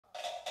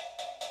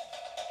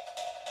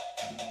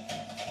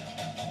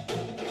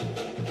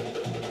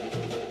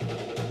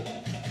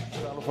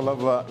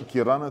Lava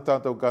ki rana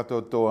tātou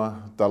katoa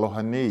toa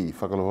taloha nei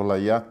whakalohola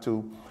i atu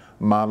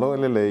mā loa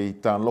lelei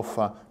tā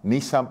lofa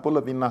ni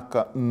sampula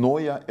vinaka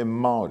noia e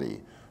Māori.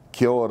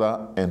 Kia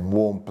ora and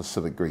warm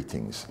Pacific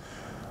greetings.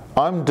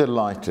 I'm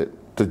delighted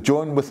to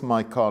join with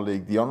my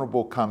colleague, the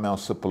Honourable Carmel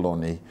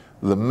Cipollone,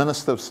 the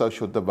Minister of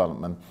Social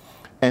Development,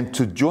 and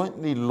to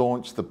jointly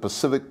launch the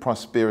Pacific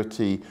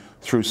Prosperity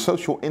through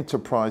Social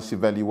Enterprise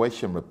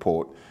Evaluation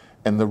Report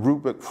and the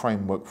Rubric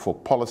Framework for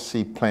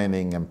Policy,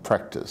 Planning and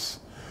Practice.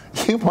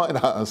 You might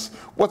ask,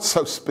 what's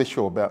so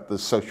special about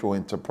this Social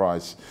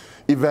Enterprise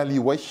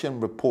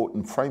Evaluation Report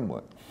and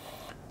Framework?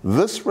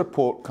 This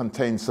report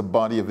contains a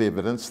body of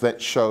evidence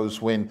that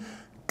shows when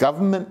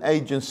government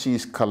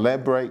agencies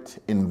collaborate,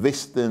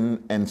 invest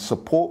in and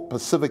support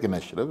Pacific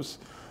initiatives,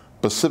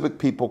 Pacific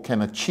people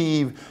can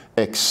achieve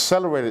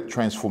accelerated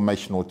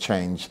transformational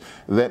change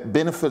that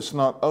benefits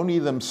not only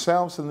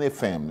themselves and their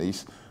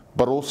families,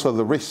 but also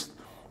the rest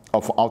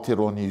of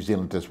Aotearoa New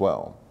Zealand as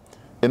well.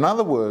 In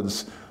other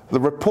words, the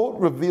report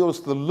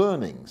reveals the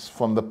learnings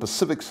from the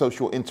Pacific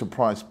Social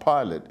Enterprise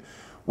Pilot,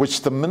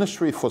 which the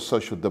Ministry for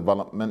Social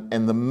Development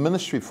and the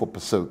Ministry for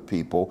Pacific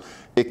People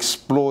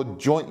explored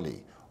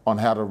jointly on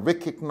how to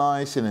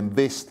recognize and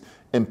invest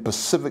in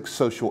Pacific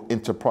social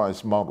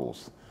enterprise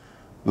models.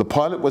 The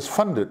pilot was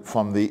funded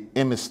from the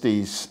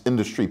MSD's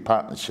industry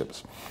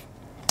partnerships.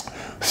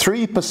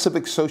 3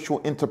 Pacific social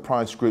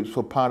enterprise groups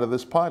were part of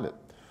this pilot.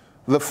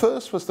 The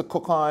first was the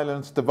Cook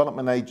Islands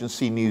Development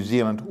Agency New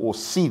Zealand, or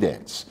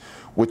CDANS,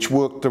 which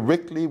worked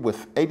directly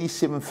with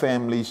 87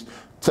 families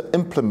to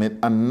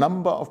implement a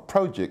number of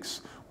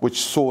projects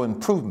which saw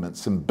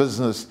improvements in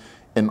business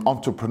and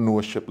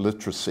entrepreneurship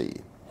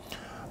literacy.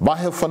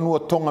 Waihao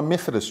Whanua Tonga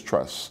Methodist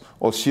Trust,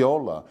 or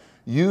Siola,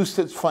 used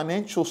its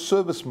financial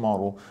service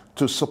model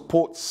to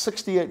support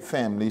 68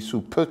 families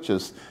who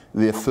purchased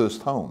their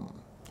first home.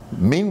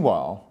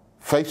 Meanwhile,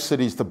 Faith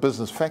Cities The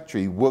Business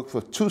Factory worked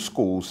with 2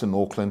 schools in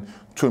Auckland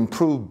to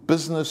improve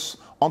business,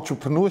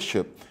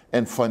 entrepreneurship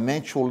and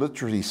financial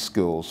literacy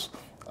skills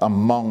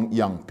among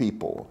young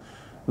people.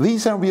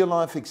 These are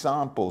real-life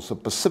examples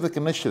of Pacific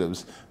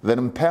initiatives that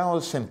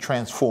empowers and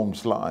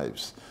transforms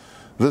lives.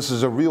 This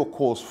is a real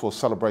cause for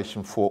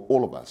celebration for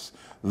all of us.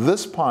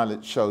 This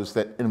pilot shows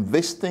that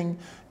investing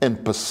in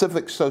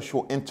Pacific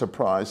social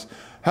enterprise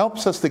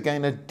helps us to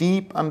gain a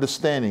deep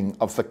understanding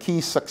of the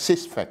key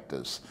success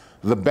factors,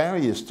 the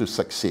barriers to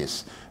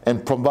success,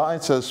 and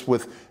provides us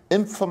with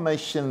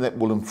information that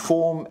will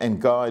inform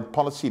and guide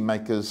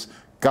policymakers,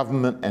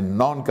 government and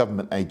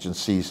non-government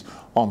agencies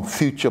on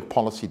future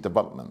policy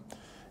development.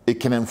 It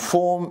can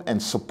inform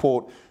and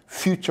support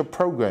future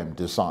program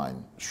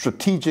design,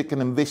 strategic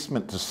and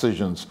investment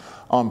decisions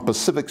on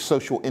Pacific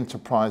social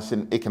enterprise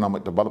and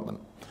economic development.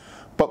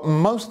 But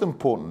most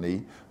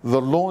importantly,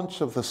 the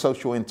launch of the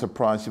Social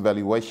Enterprise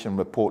Evaluation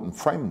Report and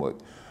Framework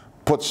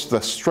puts the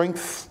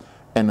strengths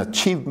and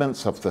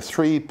achievements of the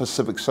 3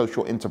 Pacific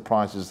social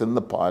enterprises in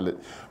the pilot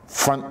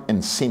front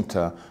and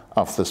center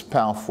of this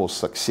powerful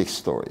success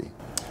story.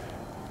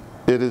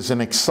 It is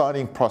an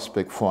exciting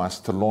prospect for us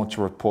to launch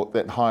a report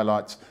that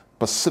highlights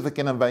Pacific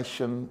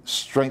innovation,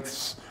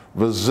 strengths,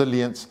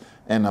 resilience,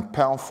 and a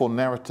powerful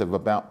narrative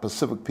about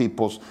Pacific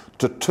people's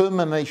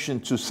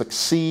determination to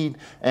succeed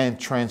and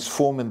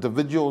transform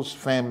individuals,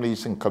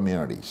 families, and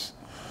communities.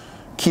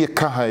 Kia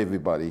kaha,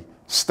 everybody.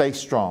 Stay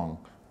strong.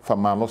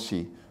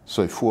 Whamalosi,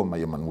 soifua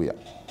mai manuia.